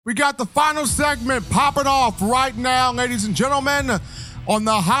We got the final segment popping off right now, ladies and gentlemen, on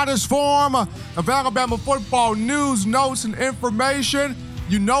the hottest form of Alabama football news, notes, and information.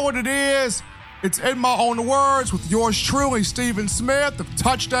 You know what it is. It's In My Own Words with yours truly, Stephen Smith of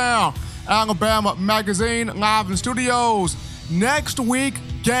Touchdown Alabama Magazine, live in studios. Next week,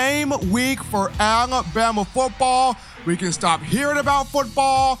 game week for Alabama football. We can stop hearing about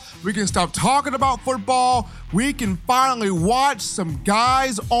football. We can stop talking about football. We can finally watch some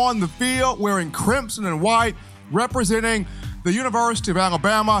guys on the field wearing crimson and white, representing the University of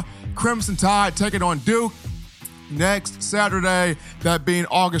Alabama. Crimson Tide taking on Duke next Saturday, that being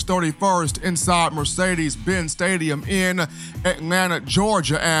August 31st, inside Mercedes-Benz Stadium in Atlanta,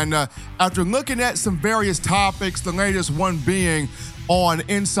 Georgia. And after looking at some various topics, the latest one being on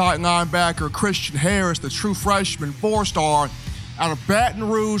inside linebacker Christian Harris, the true freshman four-star out of Baton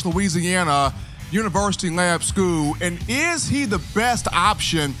Rouge, Louisiana, University Lab School. And is he the best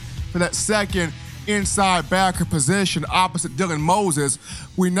option for that second inside backer position opposite Dylan Moses?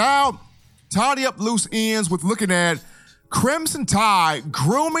 We now tidy up loose ends with looking at Crimson Tide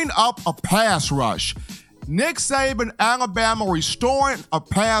grooming up a pass rush. Nick Saban, Alabama, restoring a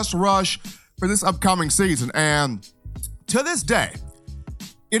pass rush for this upcoming season. And to this day,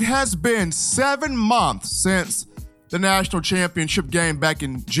 it has been 7 months since the national championship game back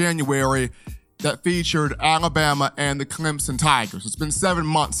in January that featured Alabama and the Clemson Tigers. It's been 7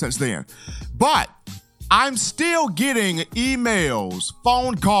 months since then. But I'm still getting emails,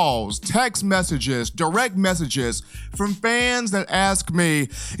 phone calls, text messages, direct messages from fans that ask me,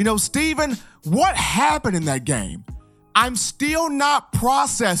 Stephen, what happened in that game? I'm still not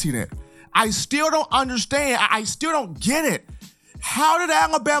processing it. I still don't understand. I still don't get it. How did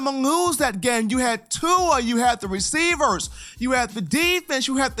Alabama lose that game? You had Tua, you had the receivers, you had the defense,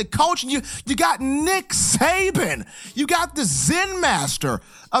 you had the coaching, you got Nick Saban, you got the Zen master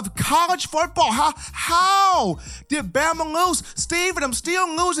of college football. How did Bama lose? Stephen, I'm still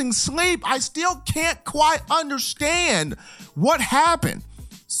losing sleep. I still can't quite understand what happened.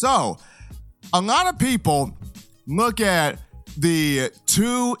 So, a lot of people look at the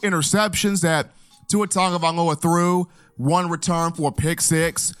 2 interceptions that Tua Tagovailoa threw, 1 return for a pick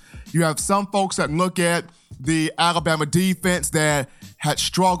 6. You have some folks that look at the Alabama defense that had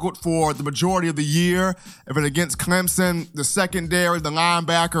struggled for the majority of the year. Even against Clemson, the secondary, the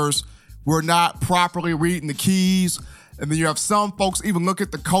linebackers were not properly reading the keys. And then you have some folks even look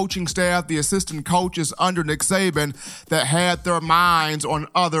at the coaching staff, the assistant coaches under Nick Saban that had their minds on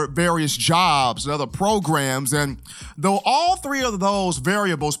other various jobs and other programs. And though all 3 of those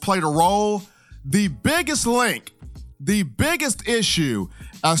variables played a role, the biggest link, the biggest issue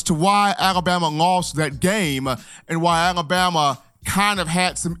as to why Alabama lost that game and why Alabama kind of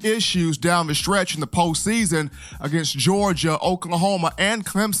had some issues down the stretch in the postseason against Georgia, Oklahoma, and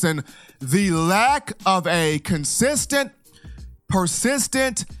Clemson, the lack of a consistent,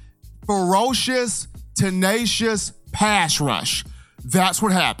 persistent, ferocious, tenacious pass rush. That's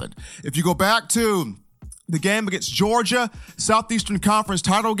what happened. If you go back to the game against Georgia, Southeastern Conference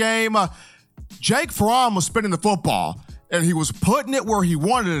title game, Jake Fromm was spinning the football, and he was putting it where he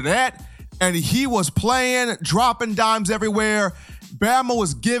wanted it at, and he was playing, dropping dimes everywhere. Bama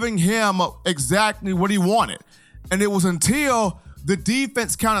was giving him exactly what he wanted. And it was until the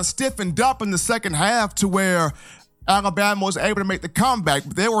defense kind of stiffened up in the second half to where Alabama was able to make the comeback.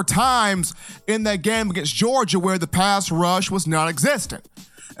 But there were times in that game against Georgia where the pass rush was non-existent.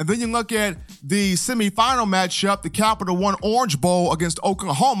 And then you look at the semifinal matchup, the Capital One Orange Bowl against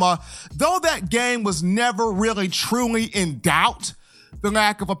Oklahoma. Though that game was never really truly in doubt, the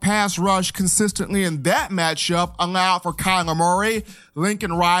lack of a pass rush consistently in that matchup allowed for Kyler Murray,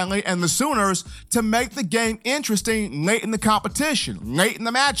 Lincoln Riley, and the Sooners to make the game interesting late in the competition, late in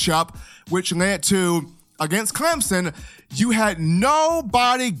the matchup, which led to, against Clemson, you had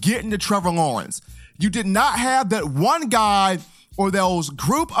nobody getting to Trevor Lawrence. You did not have that one guy or those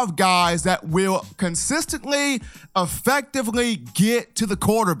group of guys that will consistently, effectively get to the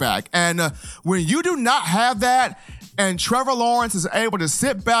quarterback. And when you do not have that, and Trevor Lawrence is able to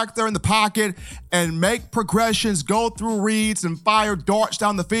sit back there in the pocket and make progressions, go through reads, and fire darts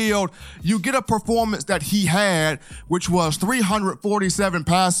down the field, you get a performance that he had, which was 347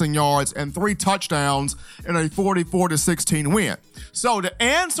 passing yards and 3 touchdowns in a 44-16 win. So to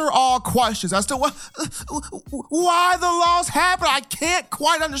answer all questions as to why the loss happened, I can't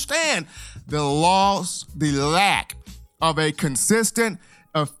quite understand. The loss, the lack of a consistent,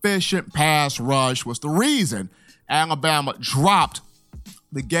 efficient pass rush was the reason Alabama dropped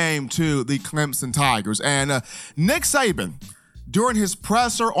the game to the Clemson Tigers. And Nick Saban, during his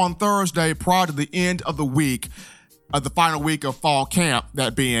presser on Thursday prior to the end of the week, the final week of fall camp,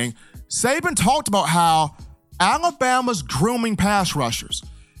 that being, Saban talked about how Alabama's grooming pass rushers.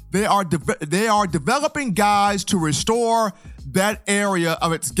 They are developing guys to restore that area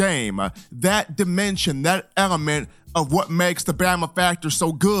of its game, that dimension, that element of what makes the Bama factor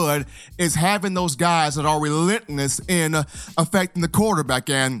so good is having those guys that are relentless in affecting the quarterback.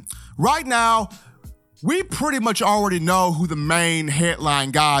 And right now, we pretty much already know who the main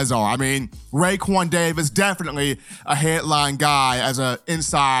headline guys are. I mean, Raekwon Davis, definitely a headline guy as an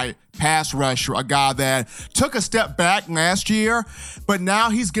inside pass rusher, a guy that took a step back last year, but now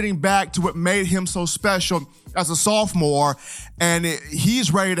he's getting back to what made him so special as a sophomore, and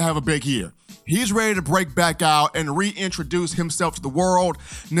he's ready to have a big year. He's ready to break back out and reintroduce himself to the world.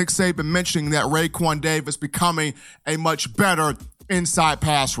 Nick Saban mentioning that Raekwon Davis becoming a much better inside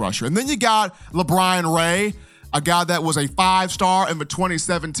pass rusher. And then you got LaBryan Ray, a guy that was a 5-star in the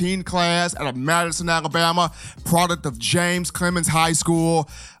 2017 class out of Madison, Alabama, product of James Clemens High School,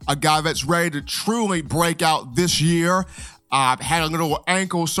 a guy that's ready to truly break out this year. Had a little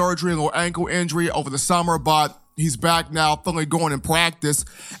ankle surgery, a little ankle injury over the summer, but he's back now, fully going in practice.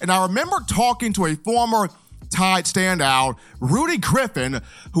 And I remember talking to a former Tide standout, Rudy Griffin,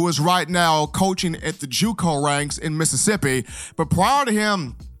 who is right now coaching at the JUCO ranks in Mississippi. But prior to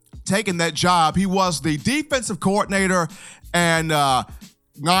him taking that job, he was the defensive coordinator and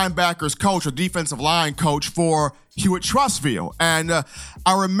linebackers coach or defensive line coach for Hewitt-Trussville. And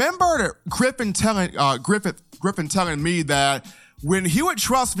I remember Griffin telling me that when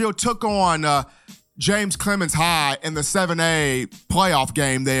Hewitt-Trussville took on James Clemens High in the 7A playoff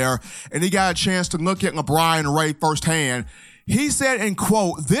game there, and he got a chance to look at LaBryan Ray firsthand, he said, and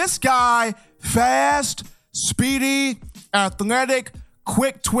quote, "This guy, fast, speedy, athletic,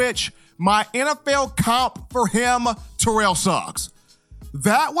 quick twitch, my NFL comp for him, Terrell Suggs."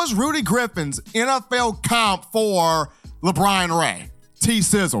 That was Rudy Griffin's NFL comp for LaBryan Ray.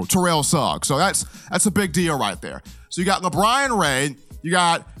 T-Sizzle, Terrell Suggs. So that's a big deal right there. So you got LaBryan Ray, you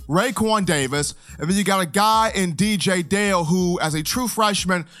got Raekwon Davis, and then you got a guy in DJ Dale who, as a true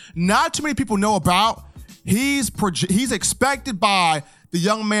freshman, not too many people know about. He's expected by the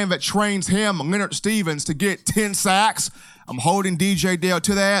young man that trains him, Leonard Stevens, to get 10 sacks. I'm holding DJ Dale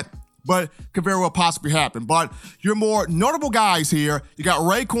to that, but could very well possibly happen. But your more notable guys here, you got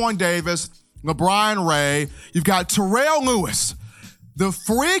Raekwon Davis, LaBryan Ray, you've got Terrell Lewis, the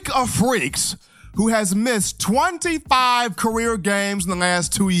freak of freaks, who has missed 25 career games in the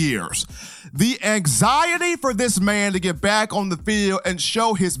last 2 years. The anxiety for this man to get back on the field and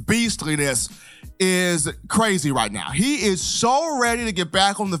show his beastliness is crazy right now. He is so ready to get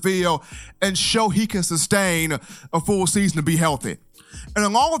back on the field and show he can sustain a full season to be healthy. And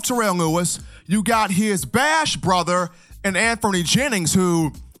along with Terrell Lewis, you got his Bash brother and Anthony Jennings,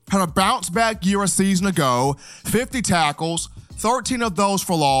 who had a bounce-back year a season ago, 50 tackles, 13 of those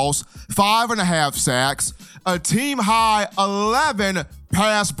for loss, 5.5 sacks, a team-high 11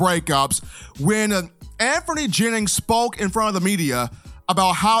 pass breakups. When Anthony Jennings spoke in front of the media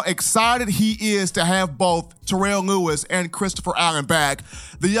about how excited he is to have both Terrell Lewis and Christopher Allen back,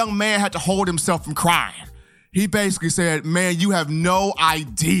 the young man had to hold himself from crying. He basically said, "Man, you have no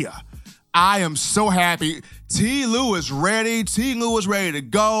idea. I am so happy. T. Lewis ready. T. Lewis ready to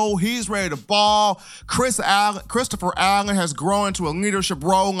go. He's ready to ball. Christopher Allen has grown into a leadership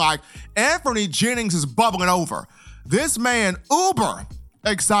role. Like, Anthony Jennings is bubbling over." This man, uber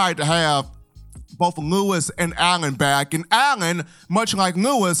excited to have both Lewis and Allen back. And Allen, much like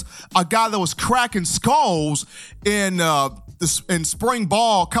Lewis, a guy that was cracking skulls in spring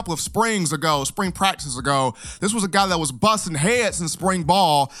ball a couple of spring practices ago. This was a guy that was busting heads in spring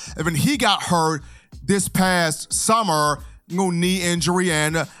ball, and then he got hurt this past summer, knee injury,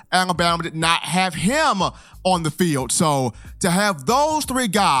 and Alabama did not have him on the field. So to have those three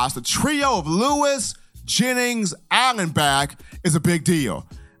guys, the trio of Lewis, Jennings, Allen back, is a big deal.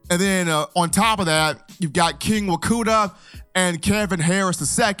 And then on top of that, you've got King Wakuda and Kevin Harris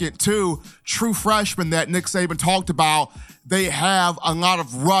II, two true freshmen that Nick Saban talked about. They have a lot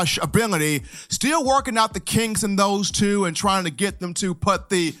of rush ability. Still working out the kinks in those two and trying to get them to put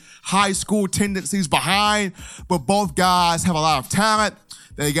the high school tendencies behind. But both guys have a lot of talent.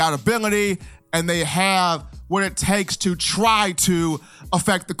 They got ability, and they have what it takes to try to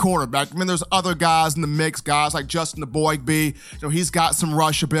affect the quarterback. I mean, there's other guys in the mix, guys like Justin Eboigbe. He's got some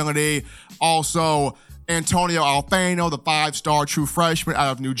rush ability. Also, Antonio Alfano, the 5-star true freshman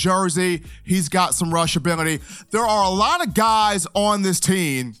out of New Jersey. He's got some rush ability. There are a lot of guys on this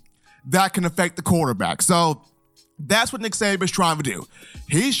team that can affect the quarterback. So that's what Nick Saban is trying to do.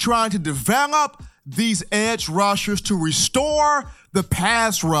 He's trying to develop these edge rushers to restore the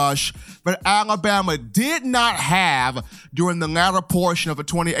pass rush that Alabama did not have during the latter portion of the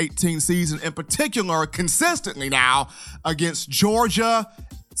 2018 season, in particular, consistently now against Georgia,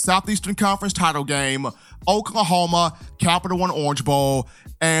 Southeastern Conference title game, Oklahoma, Capital One Orange Bowl,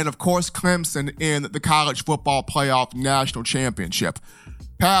 and of course Clemson in the College Football Playoff National Championship.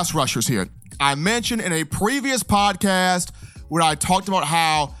 Pass rushers here. I mentioned in a previous podcast where I talked about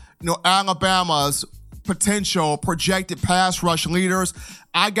how, Alabama's potential projected pass rush leaders.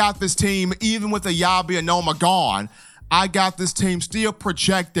 I got this team, even with Eyabi Anoma gone, I got this team still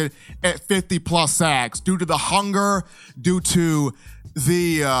projected at 50-plus sacks due to the hunger, due to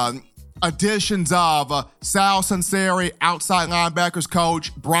the additions of Sal Sunseri, outside linebackers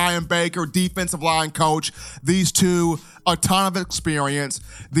coach, Brian Baker, defensive line coach. These two, a ton of experience.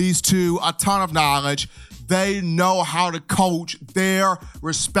 These two, a ton of knowledge. They know how to coach their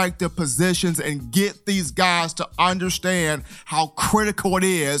respective positions and get these guys to understand how critical it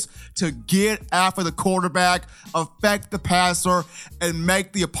is to get after the quarterback, affect the passer, and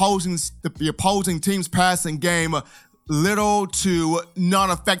make the opposing team's passing game little to none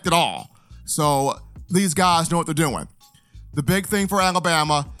effect at all. So these guys know what they're doing. The big thing for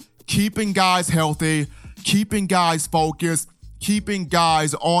Alabama, keeping guys healthy, keeping guys focused, keeping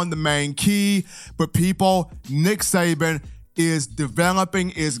guys on the main key. But people, Nick Saban is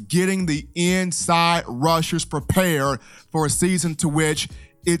developing, is getting the inside rushers prepared for a season to which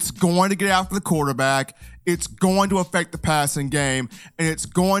it's going to get after the quarterback, it's going to affect the passing game, and it's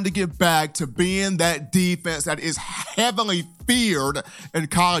going to get back to being that defense that is heavily feared in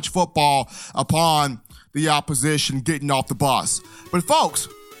college football upon the opposition getting off the bus. But folks,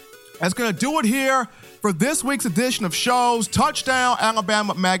 that's going to do it here for this week's edition of shows. Touchdown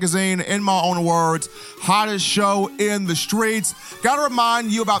Alabama Magazine, in my own words, hottest show in the streets. Got to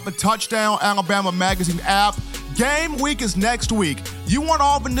remind you about the Touchdown Alabama Magazine app. Game week is next week. You want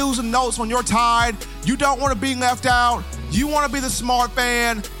all the news and notes on your Tide. You don't want to be left out. You want to be the smart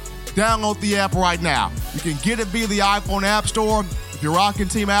fan. Download the app right now. You can get it via the iPhone App Store if you're rocking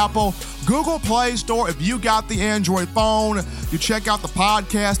Team Apple. Google Play Store if you got the Android phone. You check out the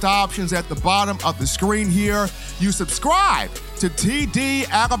podcast options at the bottom of the screen here. You subscribe to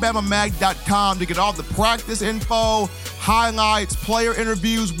tdalabamamag.com to get all the practice info, highlights, player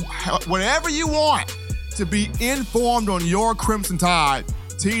interviews, whatever you want to be informed on your Crimson Tide.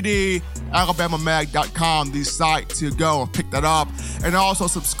 tdalabamamag.com, the site to go and pick that up. And also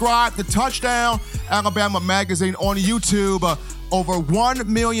subscribe to Touchdown Alabama Magazine on YouTube. Over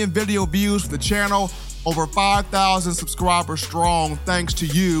 1 million video views for the channel, over 5,000 subscribers strong, thanks to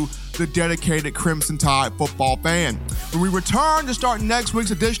you, the dedicated Crimson Tide football fan. When we return to start next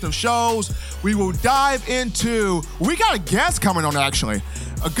week's edition of shows, we will dive into, we got a guest coming on actually,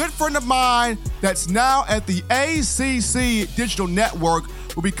 a good friend of mine that's now at the ACC Digital Network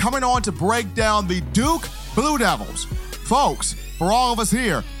will be coming on to break down the Duke Blue Devils. Folks, for all of us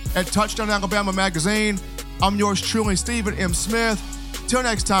here at Touchdown Alabama Magazine, I'm yours truly, Stephen M. Smith. Till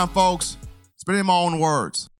next time, folks, it's been in my own words.